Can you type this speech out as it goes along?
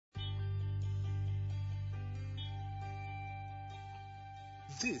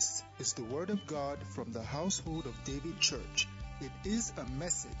This is the Word of God from the Household of David Church. It is a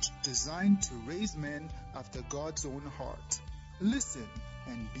message designed to raise men after God's own heart. Listen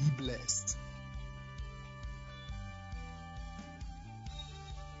and be blessed.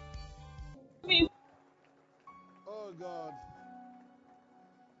 Oh God.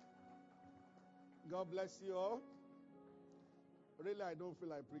 God bless you all. Really, I don't feel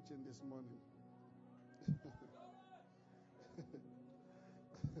like preaching this morning.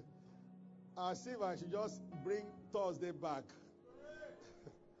 As if I should just bring Thursday back.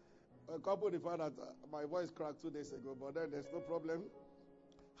 A couple of the fact that my voice cracked 2 days ago, but then there's no problem.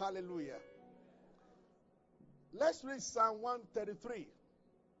 Hallelujah. Let's read Psalm 133.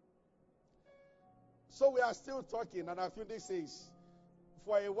 So we are still talking, and I feel this is,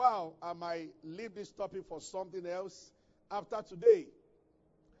 for a while, I might leave this topic for something else after today.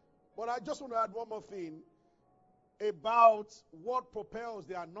 But I just want to add one more thing about what propels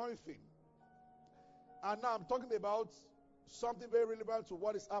the anointing. And now I'm talking about something very relevant to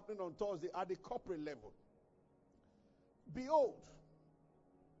what is happening on Thursday at the corporate level. Behold,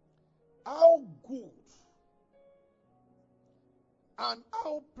 how good and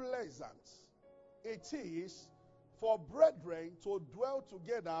how pleasant it is for brethren to dwell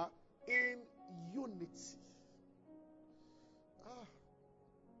together in unity.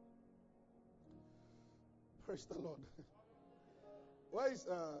 Praise the Lord. Where is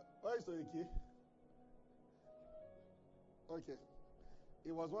Toiki? Okay.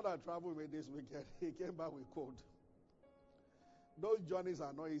 It was one I traveled with this weekend. He came back with cold. Those journeys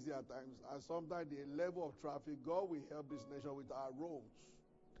are not easy at times. And sometimes the level of traffic, God will help this nation with our roads.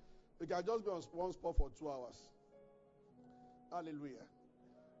 We can just be on one spot for 2 hours. Hallelujah.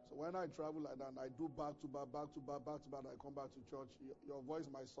 So when I travel like that, I do back to back, I come back to church. Your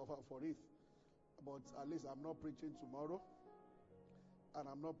voice might suffer for it. But at least I'm not preaching tomorrow. And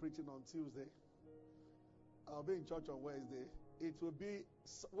I'm not preaching on Tuesday. I'll be in church on Wednesday. It will be,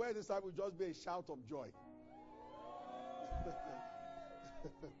 Wednesday time will just be a shout of joy.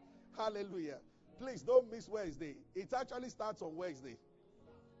 Hallelujah. Please don't miss Wednesday. It actually starts on Wednesday.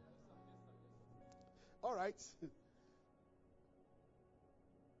 All right.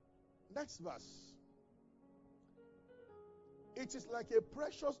 Next verse. It is like a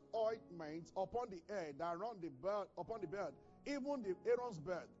precious ointment upon the head, around the beard, upon the beard, even the Aaron's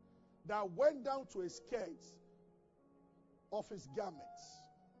beard, that went down to his skirts of his garments.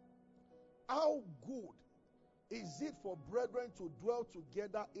 How good is it for brethren to dwell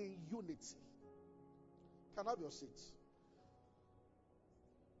together in unity? Can I have your seats?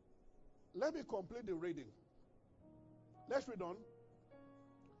 Let me complete the reading. Let's read on.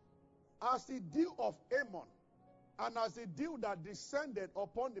 As the dew of Ammon, and as the dew that descended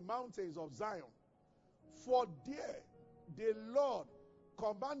upon the mountains of Zion, for there the Lord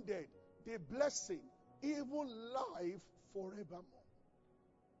commanded the blessing, even life forevermore.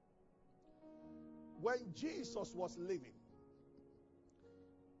 When Jesus was living,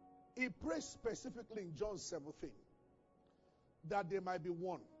 he prayed specifically in John 17 that they might be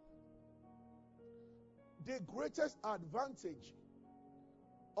one. The greatest advantage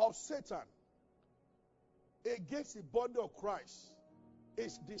of Satan against the body of Christ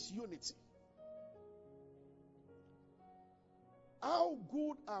is disunity. How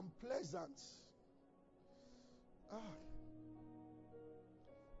good and pleasant,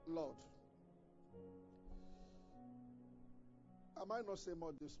 Lord. I might not say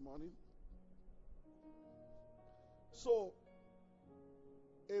more this morning. So,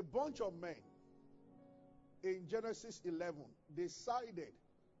 a bunch of men in Genesis 11 decided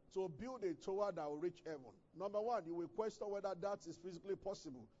to build a tower that will reach heaven. Number one, you will question whether that is physically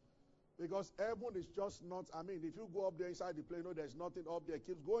possible. Because heaven is just not, if you go up there inside the plane, there's nothing up there, it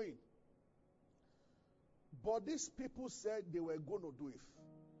keeps going. But these people said they were going to do it.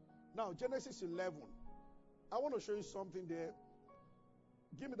 Now, Genesis 11. I want to show you something there.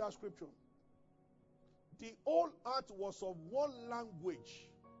 Give me that scripture. The whole earth was of one language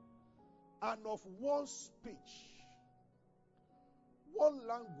and of one speech. One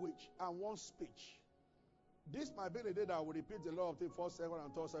language and one speech. This might be the day that I will repeat a lot of things first, second,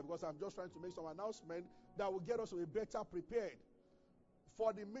 and third time, because I'm just trying to make some announcement that will get us to be better prepared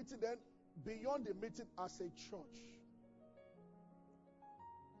for the meeting, then beyond the meeting as a church.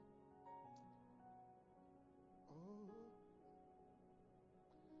 Oh.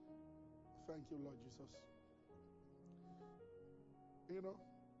 Thank you, Lord Jesus. You know,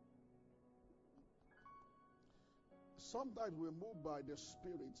 sometimes we move by the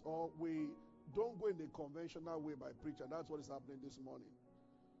Spirit, or we don't go in the conventional way by preacher. That's what is happening this morning.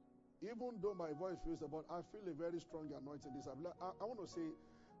 Even though my voice feels about, I feel a very strong anointing this. I want to say,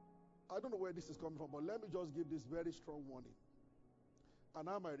 I don't know where this is coming from, but let me just give this very strong warning. And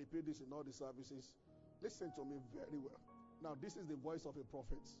I might repeat this in all the services. Listen to me very well. Now, this is the voice of a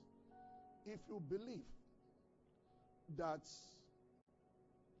prophet. If you believe that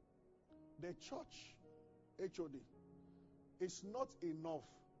the church, HOD, is not enough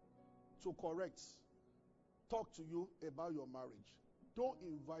to correct, talk to you about your marriage, don't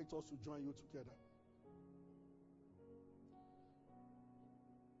invite us to join you together.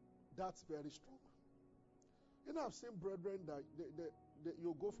 That's very strong. You know, I've seen brethren that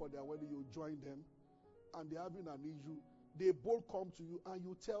you go for their wedding, you join them, and they're having an issue. They both come to you and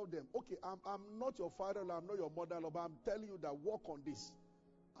you tell them, okay, I'm not your father, I'm not your mother, but I'm telling you that work on this.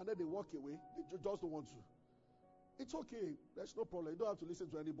 And then they walk away. They just don't want to. It's okay. There's no problem. You don't have to listen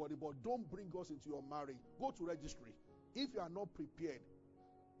to anybody, but don't bring us into your marriage. Go to registry. If you are not prepared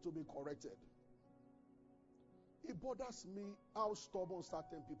to be corrected. It bothers me how stubborn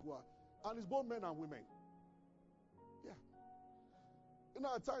certain people are. And it's both men and women. Yeah. You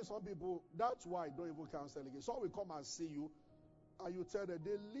know, at times some people, that's why I don't even counsel again. Some will come and see you, and you tell them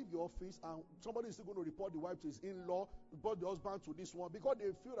they leave your office, and somebody is still going to report the wife to his in-law, report the husband to this one, because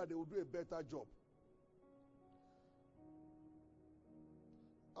they feel that they will do a better job.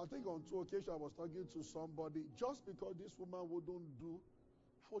 I think on 2 occasions I was talking to somebody, just because this woman wouldn't do,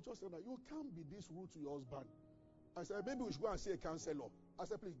 I was just saying that you can't be this rude to your husband. I said, maybe we should go and see a counselor. I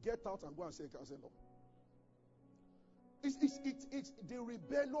said, please get out and go and see a counselor. It's the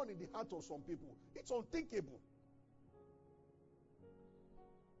rebellion in the heart of some people. It's unthinkable.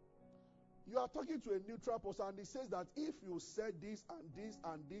 You are talking to a neutral person and he says that if you said this and this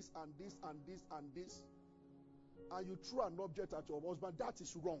and this and this and this and this, and you throw an object at your husband, that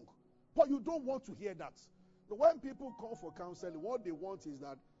is wrong. But you don't want to hear that. When people come for counseling, what they want is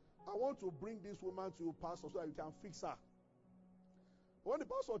that, I want to bring this woman to you, pastor, so that you can fix her. When the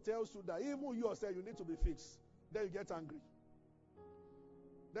pastor tells you that even you yourself, you need to be fixed, then you get angry.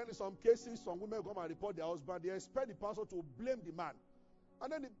 Then in some cases, some women come and report their husband. They expect the pastor to blame the man.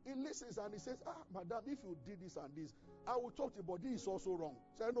 And then he listens and he says, madam, if you did this and this, I will talk to you, but this is also wrong.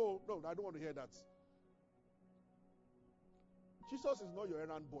 Say, no, I don't want to hear that. Jesus is not your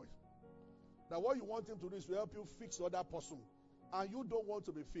errand boy. That what you want him to do is to help you fix the other person. And you don't want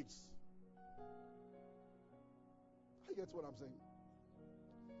to be fixed. I get what I'm saying.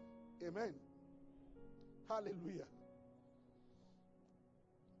 Amen. Hallelujah.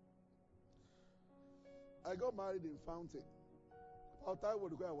 I got married in Fountain. Pastor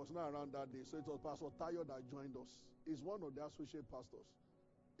Tayo was not around that day, so it was Pastor Tayo that joined us. He's one of the associate pastors.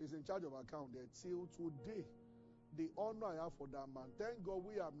 He's in charge of account there. Till today, the honor I have for that man. Thank God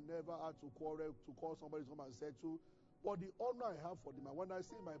we have never had to quarrel, to call somebody to come and settle. But the honor I have for the man, when I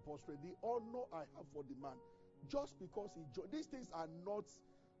see my portrait, the honor I have for the man, just because he joined. These things are not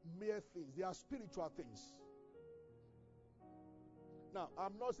mere things. They are spiritual things. Now,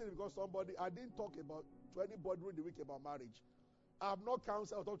 I'm not saying because I didn't talk to anybody during the week about marriage. I have not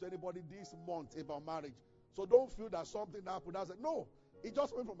counseled or talked to anybody this month about marriage. So don't feel that something happened. I said, no, it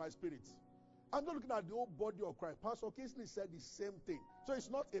just went from my spirit. I'm not looking at the whole body of Christ. Pastor Kingsley said the same thing. So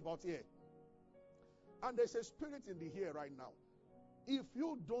it's not about here. And there's a spirit in the here right now. If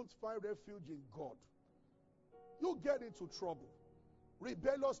you don't find refuge in God, you get into trouble.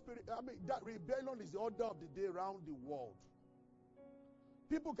 Rebellious spirit, that rebellion is the order of the day around the world.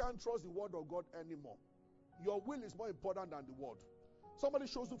 People can't trust the word of God anymore. Your will is more important than the word. Somebody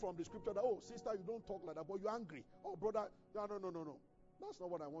shows you from the scripture that, oh, sister, you don't talk like that, but you're angry. Oh, brother, no. That's not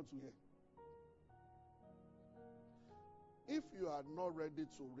what I want to hear. If you are not ready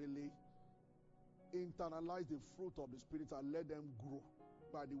to really internalize the fruit of the Spirit and let them grow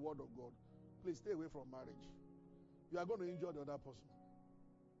by the word of God, please stay away from marriage. You are going to injure the other person.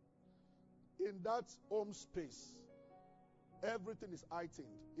 In that home space, everything is heightened.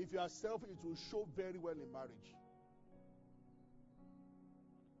 If you are selfish, it will show very well in marriage.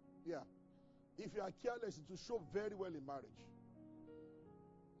 Yeah. If you are careless, it will show very well in marriage.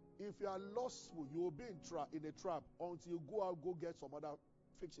 If you are lustful, you will be in a trap until you go out, go get some other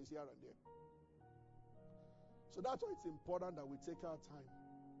fixes here and there. So that's why it's important that we take our time.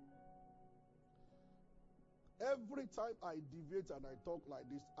 Every time I deviate and I talk like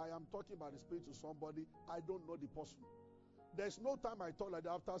this, I am talking about the Spirit to somebody. I don't know the person. There's no time I talk like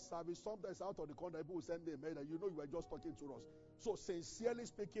that after service. Sometimes out of the corner, people will send me a mail that you were just talking to us. So sincerely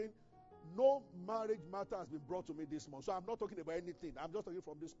speaking, no marriage matter has been brought to me this month. So I'm not talking about anything. I'm just talking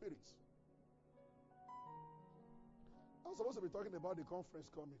from the Spirit. I'm supposed to be talking about the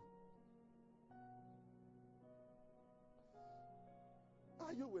conference coming.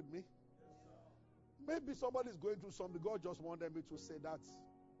 Are you with me? Yes, sir. Maybe somebody is going through something. God just wanted me to say that.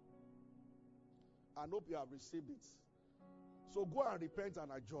 and hope you have received it. So go and repent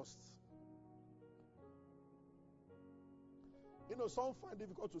and adjust. You know, some find it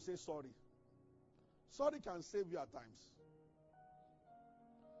difficult to say sorry. Sorry can save you at times.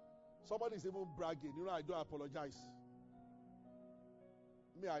 Somebody is even bragging. You know, I don't apologize.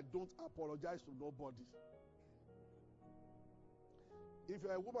 Me, I don't apologize to nobody. If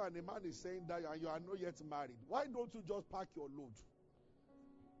you're a woman and a man is saying that and you are not yet married, why don't you just pack your load?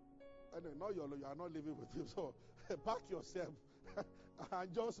 Anyway, not your load, you are not living with him, so pack yourself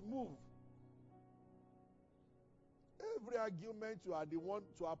and just move. Every argument, you are the one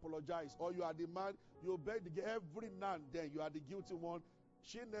to apologize, or you are the man, you beg every now and then, you are the guilty one.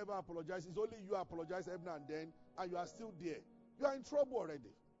 She never apologizes. It's only you apologize every now and then, and you are still there. You are in trouble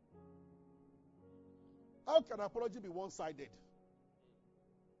already. How can apology be one-sided?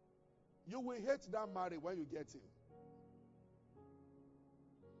 You will hate that marriage when you get in.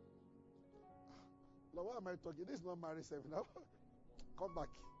 Lord, why am I talking? This is not marriage seminar. Come back.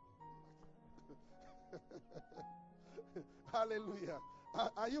 Hallelujah.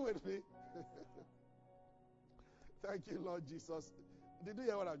 Are you with me? Thank you, Lord Jesus. Did you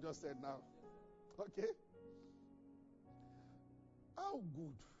hear what I just said now? Okay. How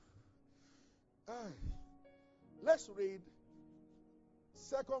good. Let's read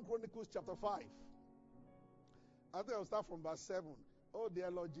 2 Chronicles chapter 5. I think I'll start from verse 7. Oh,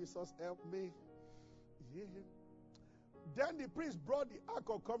 dear Lord Jesus, help me. Yeah. Then the priest brought the ark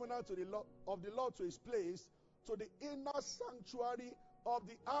of covenant of the Lord to his place, to the inner sanctuary of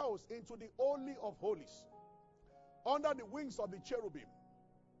the house, into the Holy of Holies, under the wings of the cherubim.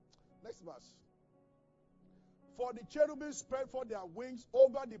 Next verse. For the cherubim spread forth their wings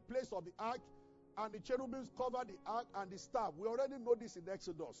over the place of the ark, and the cherubims covered the ark and the staff. We already know this in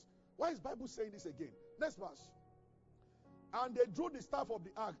Exodus. Why is the Bible saying this again? Next verse. And they drew the staff of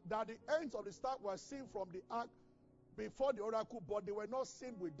the ark, that the ends of the staff were seen from the ark before the oracle, but they were not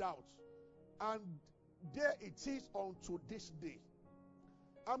seen without. And there it is unto this day.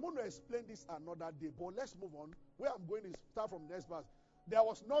 I'm going to explain this another day, but let's move on. Where I'm going is start from the next verse. There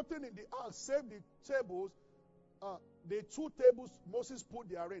was nothing in the ark save the tables, the 2 tables Moses put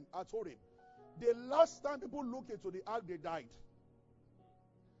therein at Horeb. The last time people looked into the ark, they died.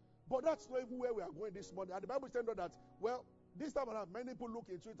 But that's not even where we are going this morning. And the Bible is telling us that, well, this time around, many people looked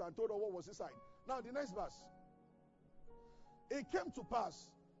into it and told us what was inside. Now, the next verse. It came to pass,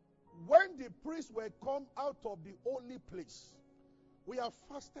 when the priests were come out of the holy place, we have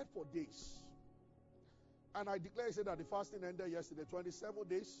fasted for days. And I declare, I said that the fasting ended yesterday, 27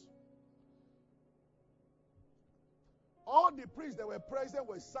 days. All the priests that were present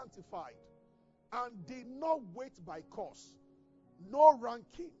were sanctified and did not wait by course, no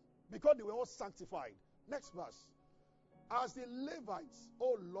ranking, because they were all sanctified. Next verse. As the Levites,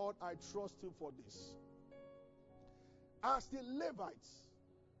 oh Lord, I trust you for this. As the Levites,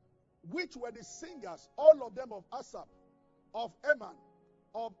 which were the singers, all of them of Asaph, of Eman,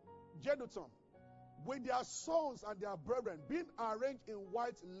 of Jeduthun, with their sons and their brethren, being arranged in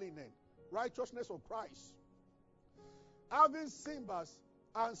white linen, righteousness of Christ, having cymbals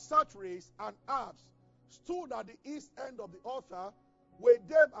and psalteries and harps, stood at the east end of the altar, with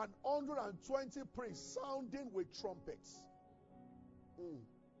them 120 priests sounding with trumpets.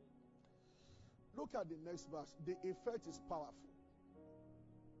 Look at the next verse. The effect is powerful.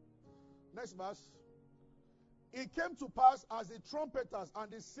 Next verse. It came to pass as the trumpeters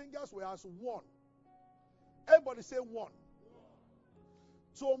and the singers were as one. Everybody say one.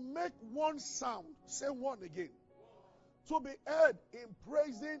 To make one sound. Say one again. To be heard in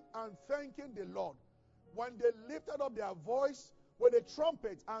praising and thanking the Lord. When they lifted up their voice with a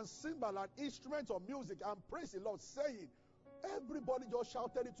trumpet and cymbal and instrument of music and praise the Lord, saying, everybody just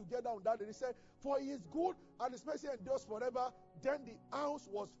shouted it together on that day. They said, for he is good and his mercy endures forever. Then the house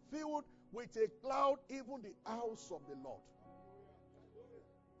was filled with a cloud, even the house of the Lord.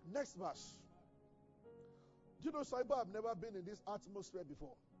 Next verse. Do you know, Saiba, I've never been in this atmosphere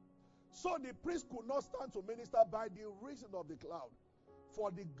before. So the priest could not stand to minister by the reason of the cloud, for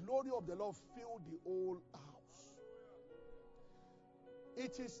the glory of the Lord filled the whole house.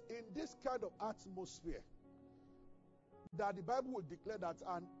 It is in this kind of atmosphere that the Bible will declare that,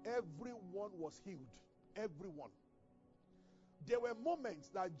 and everyone was healed. Everyone. There were moments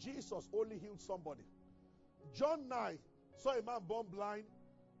that Jesus only healed somebody. John 9 saw a man born blind.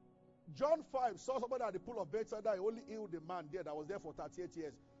 John 5 saw somebody at the pool of Bethesda. He only healed the man there that was there for 38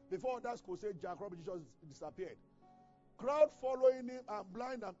 years. Before others could say Jack Robert, Jesus disappeared. Crowd following him and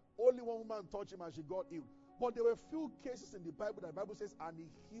blind, and only one woman touched him and she got healed. But there were few cases in the Bible that the Bible says, and he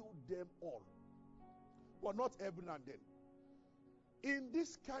healed them all. But not every now and then. In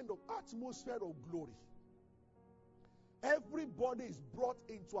this kind of atmosphere of glory, everybody is brought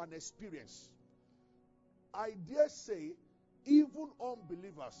into an experience. I dare say, even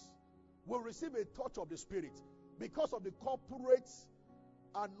unbelievers will receive a touch of the Spirit because of the corporate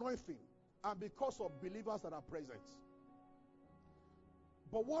anointing and because of believers that are present.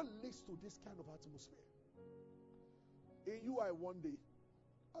 But what leads to this kind of atmosphere? In UI one day,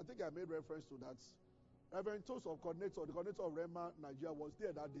 I think I made reference to that. Reverend Toast, the coordinator of Rema Nigeria, was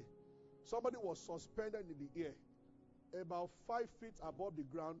there that day. Somebody was suspended in the air about 5 feet above the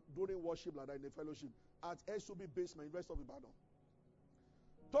ground during worship like that in the fellowship at SUB basement, University of Ibadan.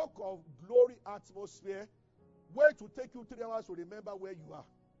 Talk of glory atmosphere, where to take you 3 hours to remember where you are.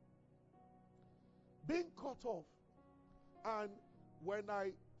 Being cut off. And when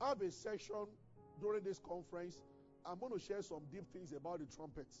I have a session during this conference, I'm going to share some deep things about the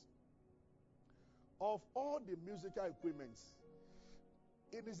trumpets. Of all the musical equipments,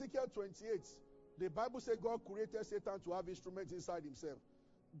 in Ezekiel 28, the Bible says God created Satan to have instruments inside himself.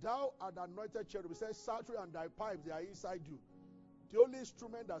 Thou art anointed cherub. It says, psaltery and thy pipes, they are inside you. The only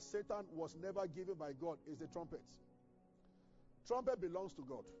instrument that Satan was never given by God is the trumpet. Trumpet belongs to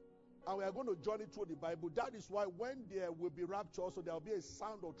God. And we are going to journey through the Bible. That is why when there will be rapture, so there will be a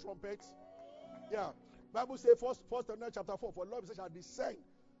sound of trumpets. Yeah. Bible says, First Thessalonians chapter 4, for the Lord shall descend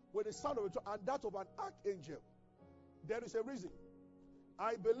with the sound of a trumpet, and that of an archangel. There is a reason.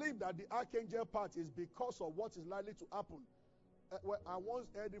 I believe that the archangel part is because of what is likely to happen. Well, I once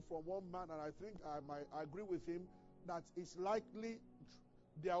heard it from one man, and I think I might agree with him, that it's likely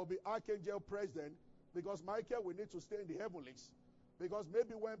there will be archangel present because Michael will need to stay in the heavenlies. Because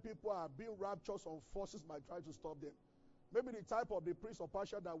maybe when people are being raptured, some forces might try to stop them. Maybe the type of the prince of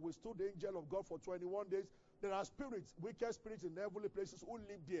Persia that withstood the angel of God for 21 days, there are spirits, wicked spirits in heavenly places who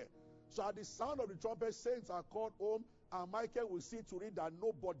live there. So at the sound of the trumpet, saints are called home, and Michael will see to it that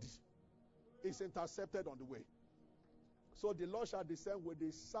nobody is intercepted on the way. So the Lord shall descend with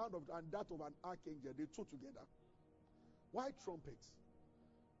the sound of and that of an archangel, the two together. Why trumpets?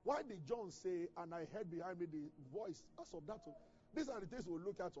 Why did John say, and I heard behind me the voice as of that? These are the things we'll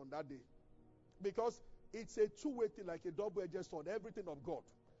look at on that day. Because it's a two-way thing, like a double-edged sword, everything of God.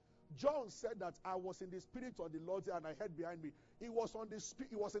 John said that I was in the spirit of the Lord and I heard behind me. He was in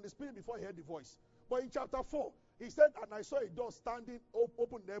the spirit before he heard the voice. But in chapter 4, he said, and I saw a door standing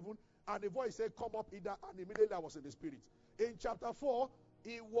open in heaven, and the voice said, come up hither, and immediately I was in the spirit. In chapter 4,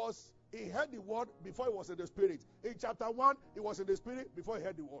 he heard the word before he was in the spirit. In chapter 1, he was in the spirit before he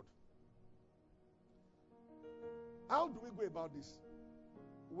heard the word. How do we go about this?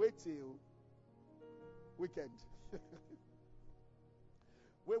 Wait till weekend.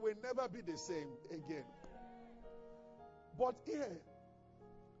 We will never be the same again. But here,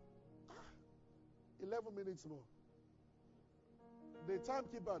 11 minutes more. The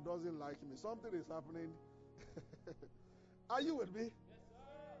timekeeper doesn't like me. Something is happening. Are you with me? Yes,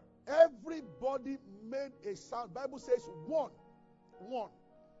 sir. Everybody made a sound. Bible says one.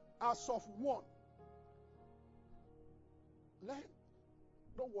 As of one.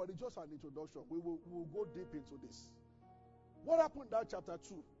 Don't worry, just an introduction. We'll go deep into this. What happened in that chapter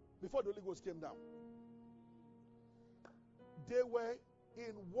 2 before the Holy Ghost came down? They were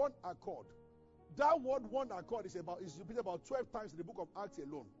in one accord. That word one accord is repeated about 12 times in the book of Acts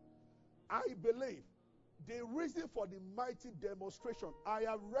alone. I believe the reason for the mighty demonstration, I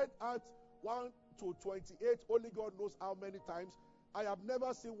have read Acts 1 to 28, only God knows how many times. I have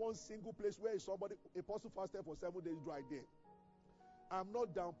never seen one single place where a person fasted for 7 days dry day. I'm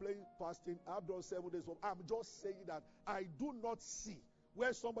not downplaying fasting. I've done 7 days. I'm just saying that I do not see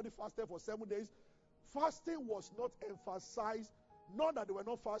where somebody fasted for 7 days. Fasting was not emphasized. Not that they were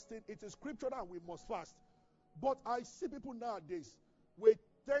not fasting. It is scriptural and we must fast. But I see people nowadays with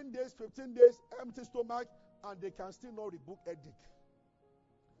 10 days, 15 days, empty stomach, and they can still not rebuke headache.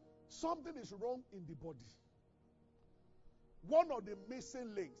 Something is wrong in the body. One of the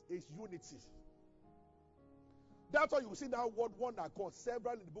missing links is unity. That's why you see that word one accord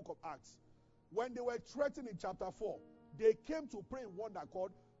several in the book of Acts. When they were threatened in chapter 4, they came to pray in one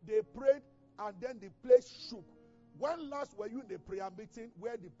accord. They prayed and then the place shook. When last were you in a prayer meeting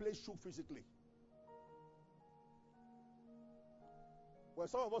where the place shook physically? Well,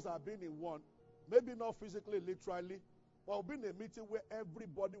 some of us have been in one, maybe not physically, literally, but we've been in a meeting where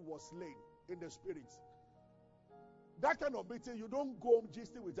everybody was slain in the spirit. That kind of meeting, you don't go home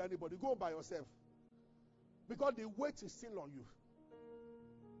gisting with anybody. You go home by yourself. Because the weight is still on you.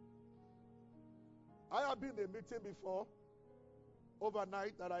 I have been in a meeting before,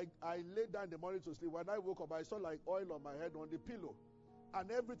 overnight, that I laid down in the morning to sleep. When I woke up, I saw like oil on my head on the pillow.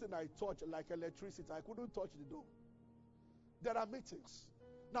 And everything I touched, like electricity, I couldn't touch the door. There are meetings.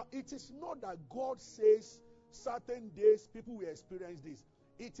 Now, it is not that God says certain days people will experience this.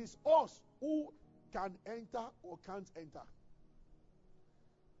 It is us who can enter or can't enter.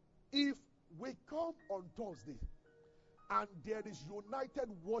 If we come on Thursday and there is united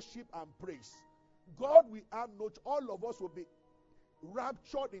worship and praise, God will have no, all of us will be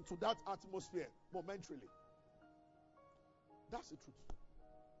raptured into that atmosphere momentarily. That's the truth.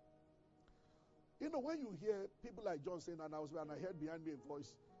 You know, when you hear people like John saying, and I heard behind me a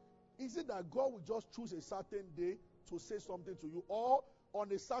voice, is it that God will just choose a certain day to say something to you, or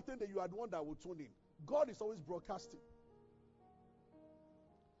on a certain day you are the one that will tune in? God is always broadcasting.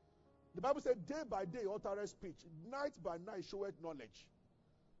 The Bible said, day by day uttereth speech, night by night showeth knowledge.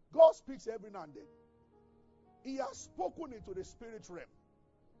 God speaks every now and then. He has spoken into the spirit realm.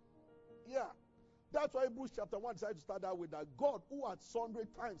 Yeah. That's why Hebrews chapter 1 decided to start out with that God, who at sundry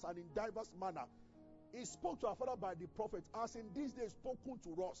times and in diverse manner, He spoke to our father by the prophets, as in these days spoken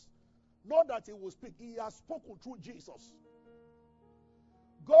to us. Not that He will speak, He has spoken through Jesus.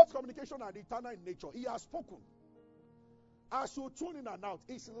 God's communication are eternal in nature. He has spoken. As you tune in and out,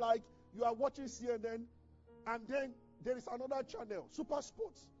 it's like you are watching CNN and then there is another channel, Super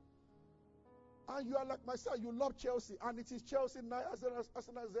Sports. And you are like myself, you love Chelsea, and it is Chelsea 9,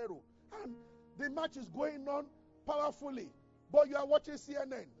 Arsenal 0. And the match is going on powerfully, but you are watching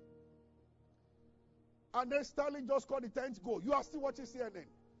CNN. And then Sterling just scored the 10th goal. You are still watching CNN.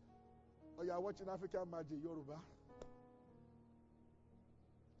 Or you are watching African Magic Yoruba.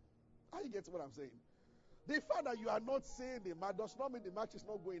 How you get what I'm saying? The fact that you are not seeing the match does not mean the match is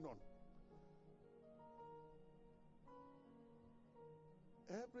not going on.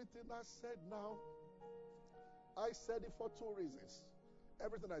 Everything I said now, I said it for two reasons.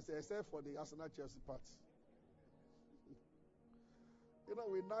 Everything I said, except for the Arsenal Chelsea part. You know,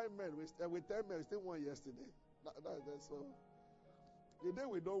 with 9 men, with 10 men, we still won yesterday. That's so. The day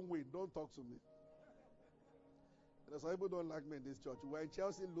we don't win, don't talk to me. You know, some people don't like me in this church. When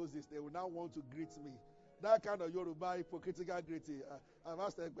Chelsea loses, they will now want to greet me. That kind of Yoruba hypocritical greeting. I've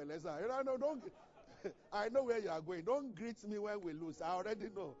asked Beleza. You know, no, don't. I know where you are going. Don't greet me when we lose. I already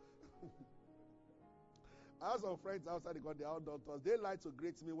know. I have some friends outside the outdoor tours. They like to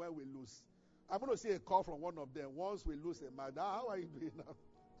greet me when we lose. I'm going to see a call from one of them once we lose a match. How are you doing now?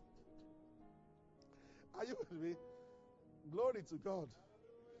 Are you with me? Glory to God.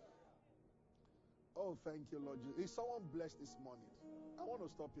 Oh, thank you, Lord Jesus. Is someone blessed this morning? I want to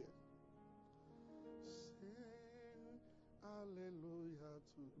stop here. Sing hallelujah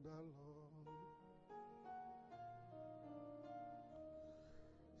to the Lord.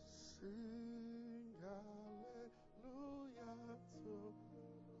 Sing hallelujah to the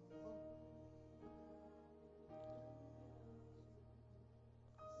Lord.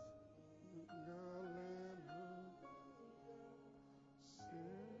 Sing hallelujah.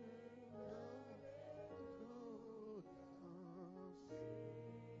 Sing hallelujah.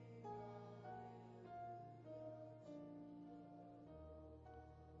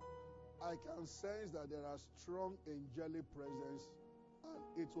 I can sense that there are strong angelic presence,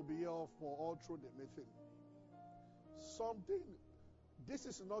 and it will be here for all through the meeting. This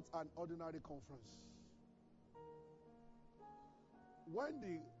is not an ordinary conference. When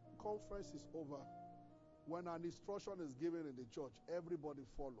the conference is over, when an instruction is given in the church, everybody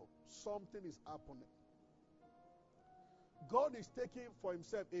follow. Something is happening. God is taking for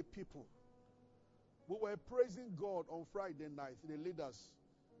Himself a people. We were praising God on Friday night, the leaders.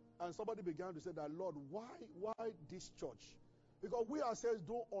 And somebody began to say that, Lord, why this church? Because we ourselves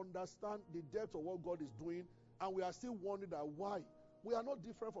don't understand the depth of what God is doing, and we are still wondering that why. We are not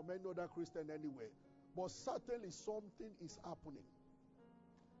different from any other Christian anywhere. But certainly something is happening.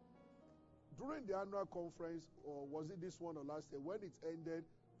 During the annual conference, or was it this one or last year, when it ended,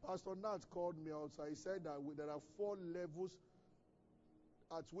 Pastor Nat called me outside. He said that there are 4 levels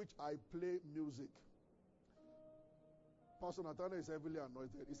at which I play music. Pastor Nathaniel is heavily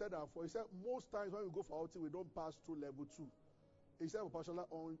anointed. He said that most times when we go for outing, we don't pass through level 2. He said, Pastor,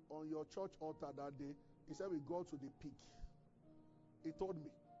 on your church altar that day, he said we go to the peak. He told me.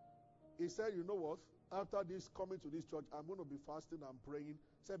 He said, you know what? After this, coming to this church, I'm going to be fasting and praying.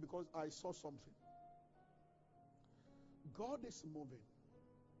 He said, because I saw something. God is moving.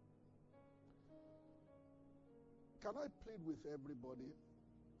 Can I plead with everybody?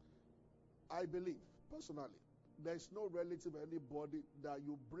 I believe, personally, there's no relative or anybody that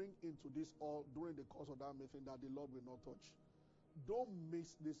you bring into this hall during the course of that meeting that the Lord will not touch. Don't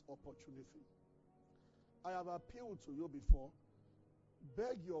miss this opportunity. I have appealed to you before.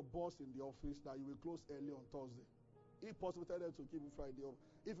 Beg your boss in the office that you will close early on Thursday. If possible, tell them to keep it Friday off.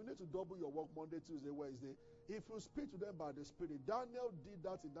 If you need to double your work Monday, Tuesday, Wednesday, if you speak to them by the Spirit, Daniel did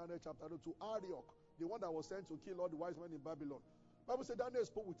that in Daniel chapter 2 to Arioch, the one that was sent to kill all the wise men in Babylon. The Bible said Daniel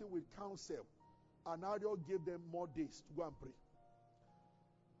spoke with him with counsel, and Arioch gave them more days to go and pray.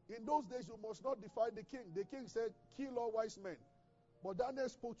 In those days, you must not defy the king. The king said, kill all wise men. But Daniel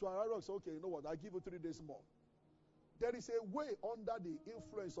spoke to Arioch, said, okay, you know what, I'll give you 3 days more. There is a way under the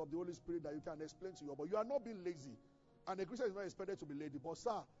influence of the Holy Spirit that you can explain to you, but you are not being lazy. And a Christian is not expected to be lazy. But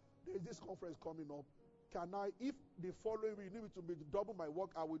sir, there is this conference coming up. If the following week you need me to double my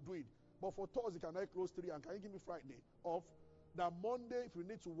work, I will do it. But for Thursday, can I close 3? And can you give me Friday off? That Monday, if you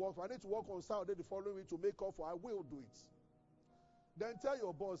need to work, if I need to work on Saturday the following week to make up for, I will do it. Then tell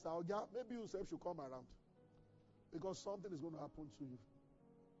your boss, maybe you yourself should come around. Because something is going to happen to you.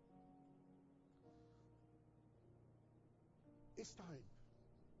 It's time.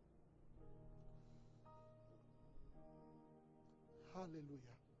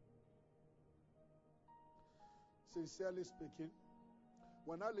 Hallelujah. Sincerely speaking,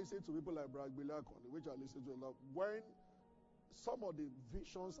 when I listen to people like Bragg Bilakon, which I listen to a lot, when some of the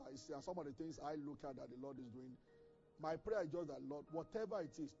visions I see and some of the things I look at that the Lord is doing, my prayer is just that, Lord, whatever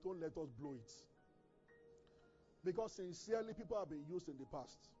it is, don't let us blow it. Because sincerely, people have been used in the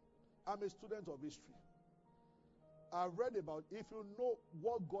past. I'm a student of history. I've read about, if you know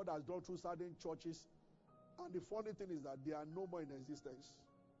what God has done through certain churches, and the funny thing is that they are no more in existence.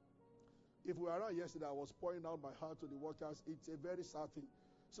 If we were around yesterday, I was pouring out my heart to the workers. It's a very sad thing.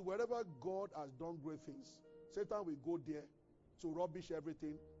 So wherever God has done great things, Satan will go there to rubbish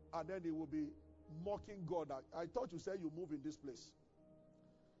everything, and then he will be mocking God. I thought you said you move in this place.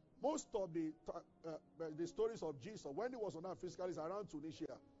 Most of the stories of Jesus, when he was on earth physically, is around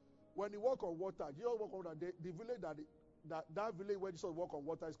Tunisia. When he walked on water, Jesus walked on water. The village that village where Jesus walked on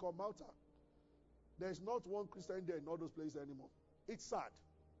water is called Malta. There's not one Christian there in all those places anymore. It's sad.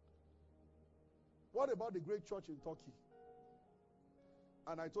 What about the great church in Turkey?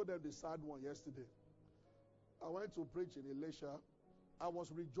 And I told them the sad one yesterday. I went to preach in Elisha. I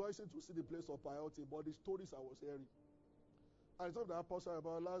was rejoicing to see the place of piety, but the stories I was hearing. And some of the apostles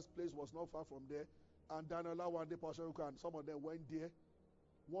about last place was not far from there. And Daniela one day, Pastor and some of them went there.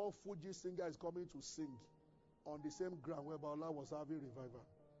 One Fuji singer is coming to sing on the same ground where Baola was having revival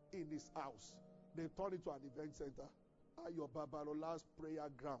in his house. They turned it to an event center. Ayo Babalola's prayer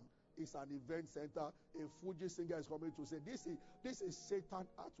ground is an event center. A Fuji singer is coming to say, this is Satan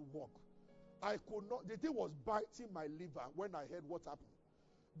at work. I could not, the thing was biting my liver when I heard what happened.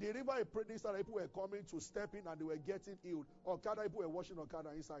 The river I prayed this time, people were coming to step in and they were getting healed. Okada, people were washing Okada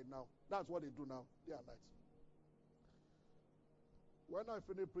inside now. That's what they do now. Day and night. When I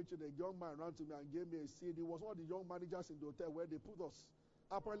finished preaching, a young man ran to me and gave me a seed. He was one of the young managers in the hotel where they put us.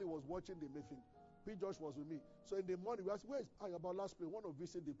 Apparently, was watching the meeting. P. Josh was with me. So in the morning, we asked, where is about last place? Want to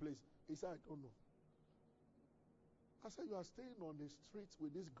visit the place? He said, I don't know. I said, you are staying on the streets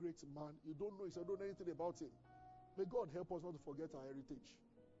with this great man. You don't know. He said, I don't know anything about him. May God help us not to forget our heritage.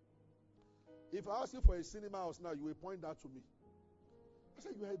 If I ask you for a cinema house now, you will point that to me. I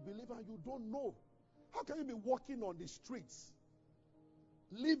said, you are a believer and you don't know. How can you be walking on the streets,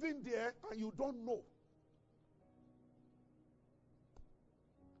 living there, and you don't know?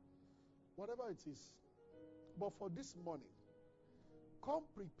 Whatever it is. But for this morning, come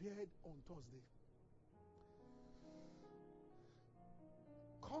prepared on Thursday.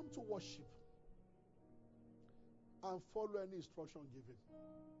 Come to worship and follow any instruction given.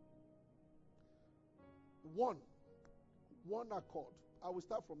 One accord. I will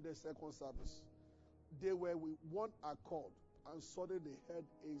start from the second service. They were with one accord, and suddenly they heard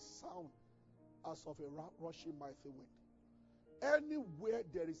a sound as of a rushing mighty wind. Anywhere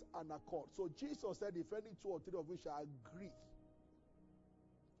there is an accord. So Jesus said, if any 2 or 3 of you shall agree.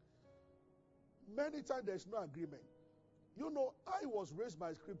 Many times there is no agreement. You know, I was raised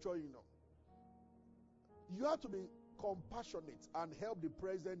by scripture, you know. You have to be compassionate and help the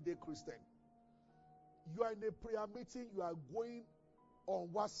present day Christian. You are in a prayer meeting, you are going on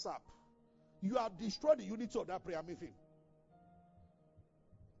WhatsApp. You have destroyed the unity of that prayer meeting.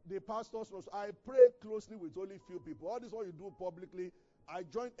 The pastors knows, I pray closely with only few people. All this what you do publicly. I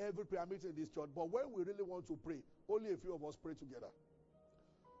join every prayer meeting in this church. But when we really want to pray, only a few of us pray together.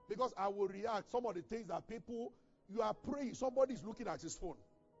 Because I will react. Some of the things that people, you are praying, somebody is looking at his phone.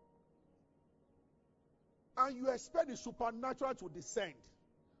 And you expect the supernatural to descend.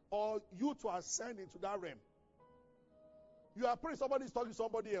 Or you to ascend into that realm. You are praying, somebody is talking to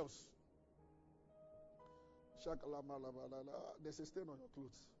somebody else. There's a stain on your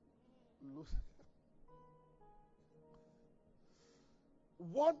clothes.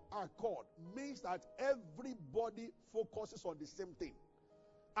 One accord means that everybody focuses on the same thing,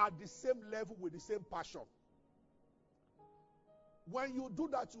 at the same level, with the same passion. When you do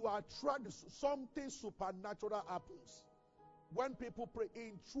that, you attract something supernatural happens. When people pray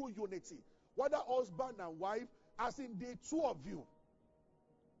in true unity, whether husband and wife, as in the two of you.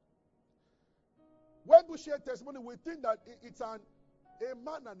 When we share testimony, we think that it's a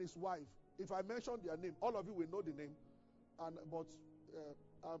man and his wife. If I mention their name, all of you will know the name. But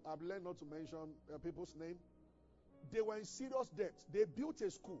I've learned not to mention people's name. They were in serious debt. They built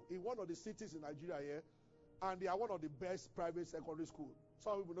a school in one of the cities in Nigeria here, and they are one of the best private secondary schools.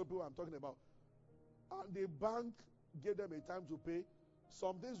 Some people know who I'm talking about. And the bank gave them a time to pay.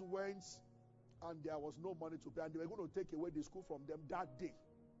 Some things went, and there was no money to pay, and they were going to take away the school from them that day.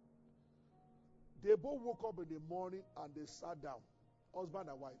 They both woke up in the morning and they sat down, husband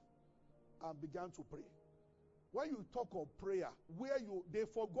and wife, and began to pray. When you talk of prayer, they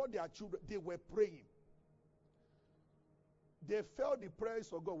forgot their children, they were praying. They felt the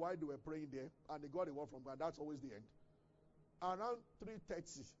prayers of God while they were praying there, and they got a word from God. That's always the end. Around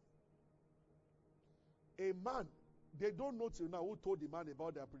 3:30, a man, they don't know till now who told the man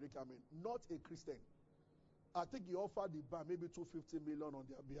about their predicament. Not a Christian. I think he offered the bank maybe 250 million on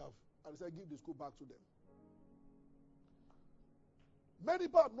their behalf. And he said, give the school back to them. Many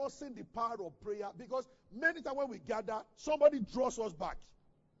people have not seen the power of prayer, because many times when we gather, somebody draws us back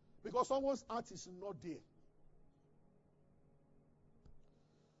because someone's heart is not there.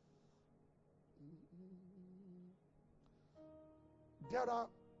 There are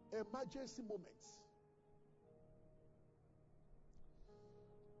emergency moments.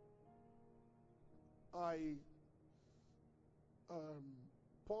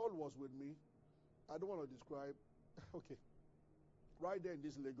 Paul was with me. I don't want to describe. Okay. Right there in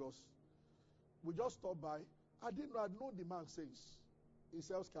this Lagos. We just stopped by. I didn't know. I'd known the man since. He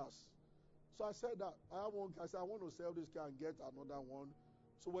sells cars. So I said that I have one car. I said, I want to sell this car and get another one.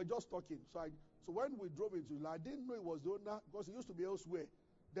 So we're just talking. So when we drove into it, I didn't know it was the owner, because he used to be elsewhere.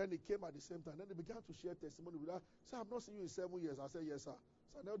 Then he came at the same time. Then they began to share testimony with us. Say, I've not seen you in 7 years. I said, yes, sir.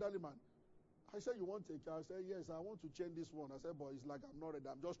 So I said, elderly man, I said, you want a car? I said, yes, I want to change this one. I said, but it's like I'm not ready.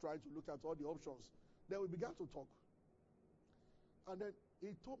 I'm just trying to look at all the options. Then we began to talk. And then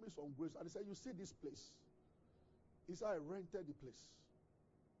he told me some grace. And he said, you see this place? He said, I rented the place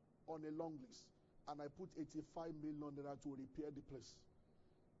on a long lease. And I put 85 million naira to repair the place.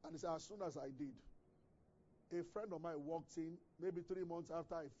 And he said, as soon as I did, a friend of mine walked in maybe 3 months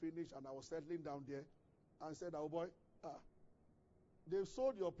after I finished, and I was settling down there, and said, oh boy, they've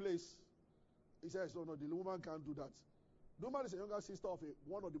sold your place. He said, so no, the woman can't do that. The woman is a younger sister of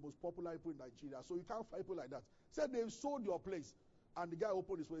one of the most popular people in Nigeria, so you can't fight people like that. He said, they've sold your place. And the guy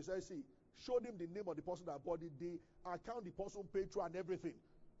opened his way. He said, see, showed him the name of the person that bought it, the account the person paid through and everything.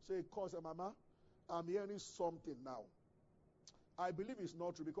 So he calls him, Mama, I'm hearing something now. I believe it's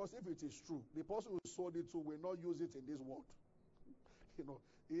not true, because if it is true, the person who sold it to will not use it in this world. You know,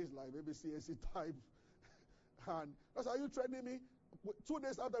 he's like maybe CSC type. And I said, are you threatening me? 2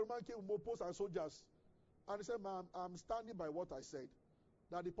 days after, the man came with mopos and soldiers. And he said, ma'am, I'm standing by what I said.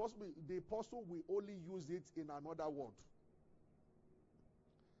 That the person will only use it in another world.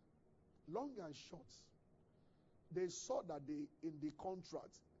 Long and short, they saw that in the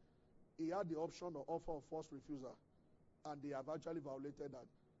contract, he had the option of offer of forced refusal. And they have actually violated that.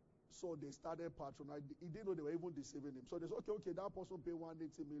 So they started patronizing. He didn't know they were even deceiving him. So they said, okay, that person paid 180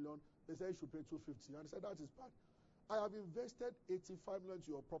 million. They said he should pay 250. And he said, that is bad. I have invested 85 million to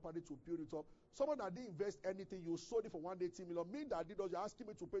your property to build it up. Someone that didn't invest anything, you sold it for 180 million. Me that did, you're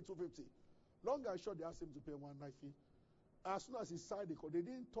asking me to pay 250. Long and short, they asked him to pay 190. As soon as he signed the code, they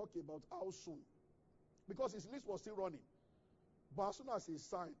didn't talk about how soon, because his list was still running. But as soon as he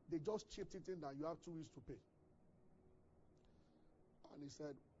signed, they just chipped it in that you have 2 weeks to pay. And he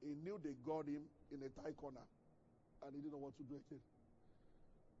said he knew they got him in a tight corner, and he didn't know what to do again.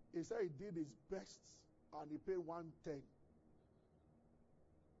 He said he did his best, and he paid 110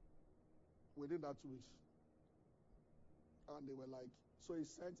 within that 2 weeks. And they were like, so he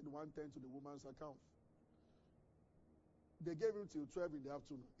sent the 110 to the woman's account. They gave him till 12 in the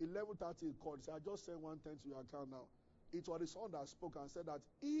afternoon. 11:30 he called. He said, I just sent 110 to your account now. It was the son that spoke and said that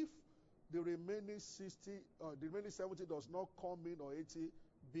if the remaining 70 does not come in, or 80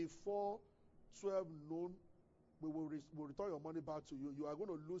 before 12 noon, we will return your money back to you. You are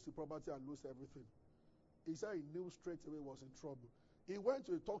going to lose the property and lose everything. He said he knew straight away he was in trouble. He went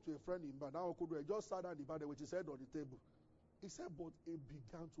to talk to a friend in Ibadan. He just sat down in Ibadan with his head on the table. He said, but he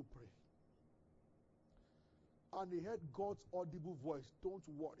began to pray. And he heard God's audible voice, don't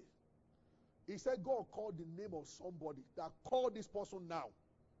worry. He said, God called the name of somebody. That called this person now.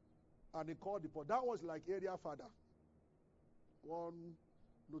 And he called the person. That was like area father. One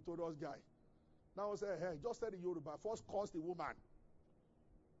notorious guy. Now say, hey, just said in Yoruba, first calls the woman.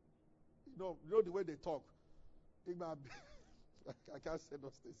 You know the way they talk. I can't say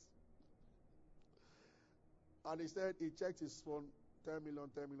those things. And he said he checked his phone, 10 million,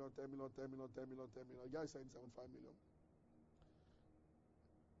 10 million, 10 million, 10 million, 10 million, 10 million. The guy sent 75 million.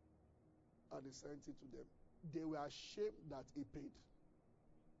 And he sent it to them. They were ashamed that he paid.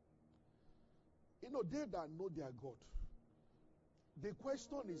 They that know their God. The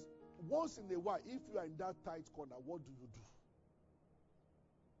question is, once in a while, if you are in that tight corner, what do you do?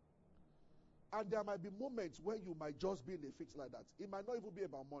 And there might be moments when you might just be in a fix like that. It might not even be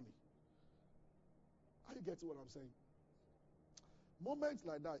about money. Are you getting what I'm saying? Moments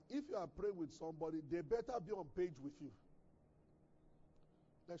like that, if you are praying with somebody, they better be on page with you.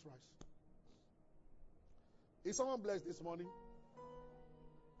 Let's rise. Is someone blessed this morning?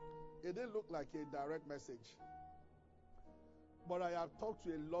 It didn't look like a direct message. But I have talked to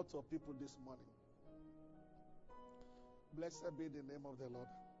a lot of people this morning. Blessed be the name of the Lord.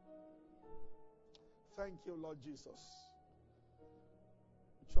 Thank you, Lord Jesus.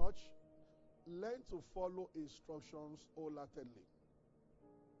 Church, learn to follow instructions wholeheartedly.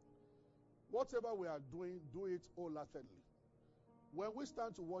 Whatever we are doing, do it wholeheartedly. When we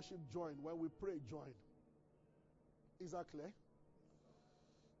stand to worship, join. When we pray, join. Is that clear?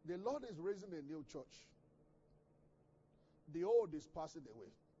 The Lord is raising a new church. The old is passing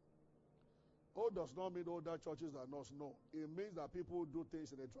away. Old does not mean older churches are not. No. It means that people do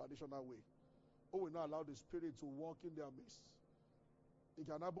things in a traditional way. Who will not allow the Spirit to walk in their midst. It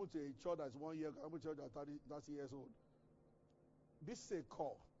can happen to a church that's 1 year, it can happen to a church that's 30 years old. This is a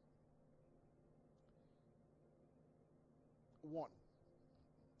call. 1.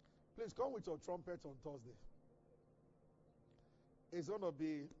 Please come with your trumpet on Thursday. It's going to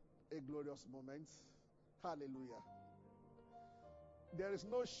be a glorious moment. Hallelujah. There is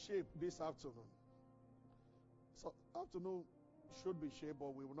no shape this afternoon. So afternoon should be shape,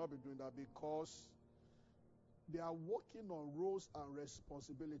 but we will not be doing that because they are working on roles and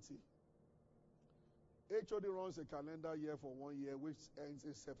responsibility. HOD runs a calendar year for 1 year, which ends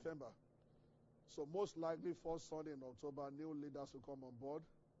in September. So most likely, first Sunday in October, new leaders will come on board.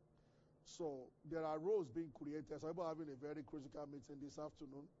 So there are roles being created. So we're having a very critical meeting this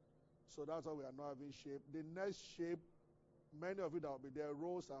afternoon. So that's why we are not having shape. The next shape, many of you that will be there,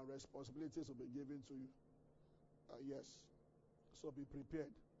 roles and responsibilities will be given to you. Yes. So be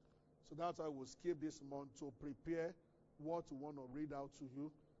prepared. So that's why we'll skip this month to prepare what you want to read out to you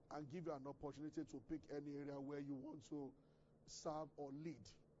and give you an opportunity to pick any area where you want to serve or lead.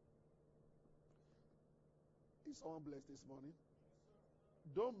 Is someone blessed this morning?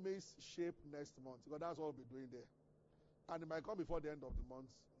 Don't miss shape next month because that's what we'll be doing there. And it might come before the end of the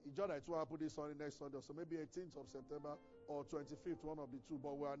month. It's just that I put this on next Sunday, so maybe 18th of September or 25th, one of the two.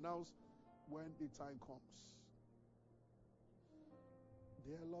 But we'll announce when the time comes.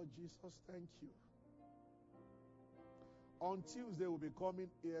 Dear Lord Jesus, thank you. On Tuesday, we'll be coming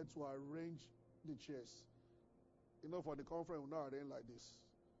here to arrange the chairs. For the conference, we'll not arrange like this.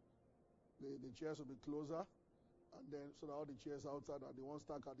 The chairs will be closer. And then, so that all the chairs outside and the ones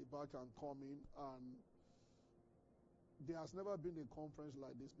stuck at the back can come in. And there has never been a conference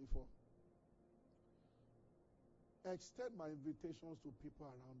like this before. Extend my invitations to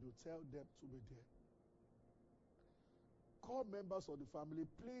people around you. Tell them to be there. Call members of the family.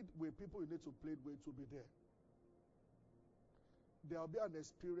 Plead with people you need to plead with to be there. There will be an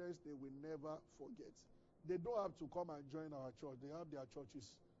experience they will never forget. They don't have to come and join our church. They have their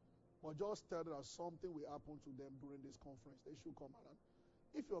churches. But just tell them that something will happen to them during this conference. They should come around.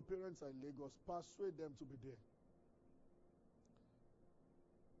 If your parents are in Lagos, persuade them to be there.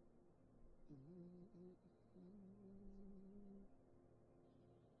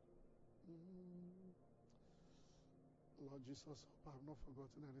 Lord Jesus, I have not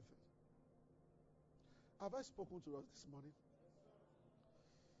forgotten anything. Have I spoken to us this morning?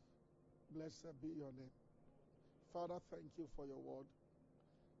 Blessed be your name. Father, thank you for your word.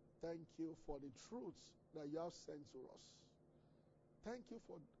 Thank you for the truths that you have sent to us. Thank you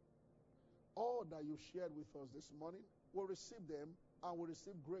for all that you shared with us this morning. We'll receive them and we'll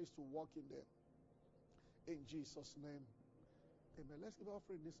receive grace to walk in them. In Jesus' name. Amen. Let's give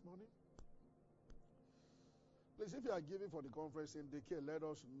offering this morning. Please, if you are giving for the conference, indicate, let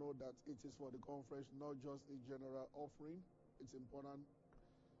us know that it is for the conference, not just a general offering. It's important.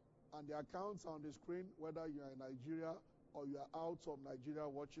 And the accounts are on the screen, whether you are in Nigeria or you are out of Nigeria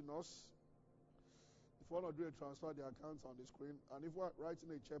watching us. you want to do a transfer, the account's on the screen. And if we're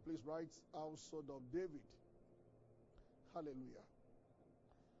writing a check, please write Household of David. Hallelujah.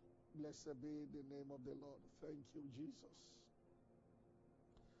 Blessed be the name of the Lord. Thank you, Jesus.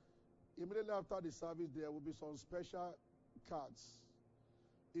 Immediately after the service, there will be some special cards.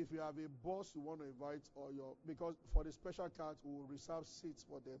 If you have a boss you want to invite, because for the special cards, we will reserve seats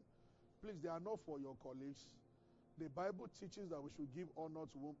for them. Please, they are not for your colleagues. The Bible teaches that we should give honor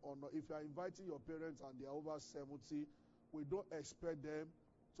to whom honor. If you are inviting your parents and they are over 70, we don't expect them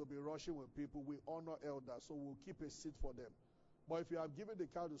to be rushing with people. We honor elders, so we'll keep a seat for them. But if you have given the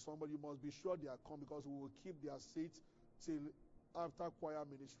card to somebody, you must be sure they are come, because we will keep their seat till after choir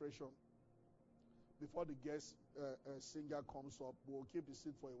administration. Before the guest singer comes up, we'll keep the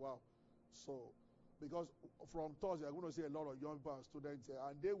seat for a while. So, because from Thursday, I'm going to see a lot of young people and students here,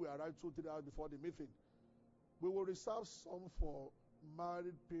 and they will arrive 2-3 hours before the meeting. We will reserve some for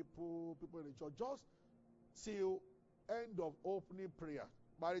married people in the church, just till end of opening prayer.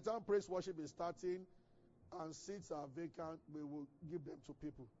 By the time praise worship is starting and seats are vacant, we will give them to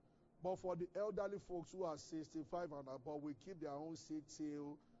people. But for the elderly folks who are 65 and above, we keep their own seat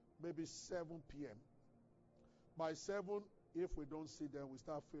till maybe 7 p.m. By 7, if we don't see them, we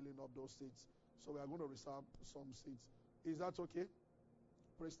start filling up those seats. So we are going to reserve some seats. Is that okay?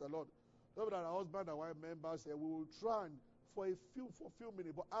 Praise the Lord. Remember that our husband and wife members we will try and for a few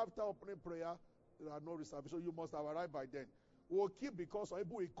minutes, but after opening prayer, there are no reservations. So you must have arrived by then. We will keep, because some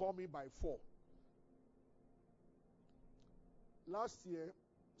people will come in by 4. Last year,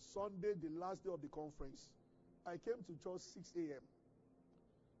 Sunday, the last day of the conference, I came to church 6 a.m.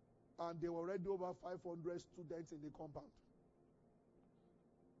 and there were already over 500 students in the compound.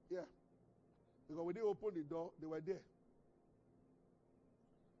 Yeah. Because when they opened the door, they were there.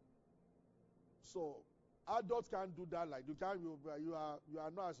 So, adults can't do that. Like, you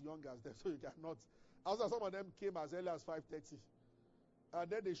are not as young as them, so you cannot. Also, some of them came as early as 5:30. And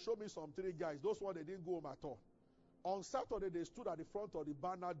then they showed me some 3 guys. Those ones, they didn't go home at all. On Saturday, they stood at the front of the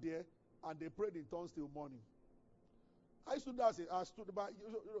banner there, and they prayed in tongues till morning. I stood by,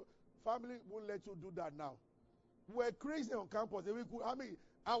 family won't let you do that now. We're crazy on campus.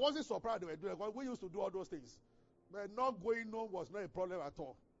 I wasn't surprised they were doing it. We used to do all those things. But not going home was not a problem at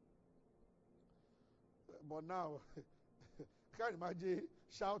all. But now, I can't imagine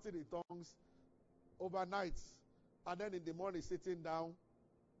shouting in tongues overnight, and then in the morning sitting down.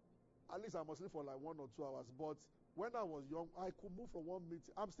 At least I must sleep for like 1 or 2 hours. But when I was young, I could move from one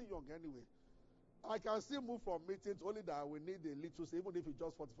meeting. I'm still young anyway. I can still move from meetings, only that I will need a little, even if it's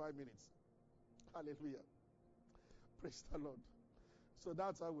just 45 minutes. Hallelujah. Praise the Lord. So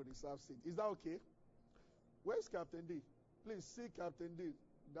that's how we reserve seat. Is that okay? Where's Captain D? Please see Captain D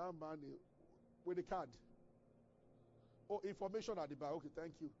down man with the card. Oh, information at the back. Okay,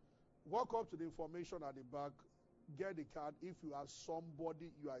 thank you. Walk up to the information at the back. Get the card. If you have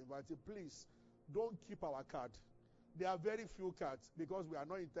somebody you are inviting, please don't keep our card. There are very few cards because we are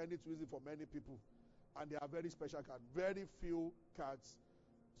not intending to use it for many people. And they are very special cards. Very few cards.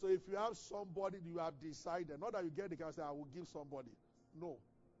 So if you have somebody you have decided, not that you get the card and say, I will give somebody. No.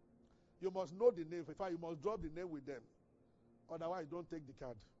 You must know the name. In fact, you must drop the name with them. Otherwise, don't take the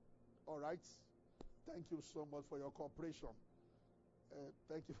card. All right? Thank you so much for your cooperation.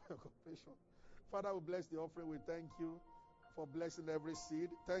 Thank you for your cooperation. Father, we bless the offering. We thank you for blessing every seed.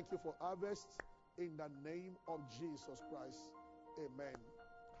 Thank you for harvest in the name of Jesus Christ. Amen.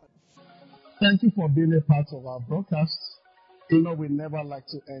 Thank you for being a part of our broadcast. You know, we never like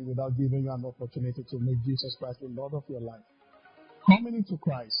to end without giving you an opportunity to make Jesus Christ the Lord of your life. Coming into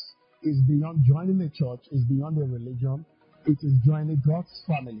Christ is beyond joining a church, is beyond a religion. It is joining God's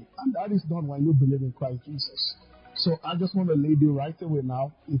family. And that is done when you believe in Christ Jesus. So I just want to lead you right away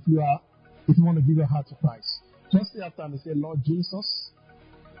now. If you want to give your heart to Christ, just say after me, say, Lord Jesus,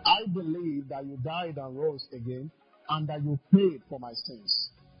 I believe that you died and rose again and that you paid for my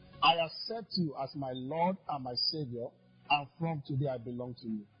sins. I accept you as my Lord and my Savior, and from today I belong to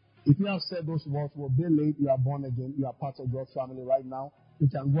you. If you have said those words, will be late, you are born again, you are part of God's family right now. You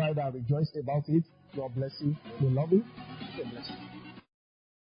can go ahead and rejoice about it. God bless you. We love you. God bless you.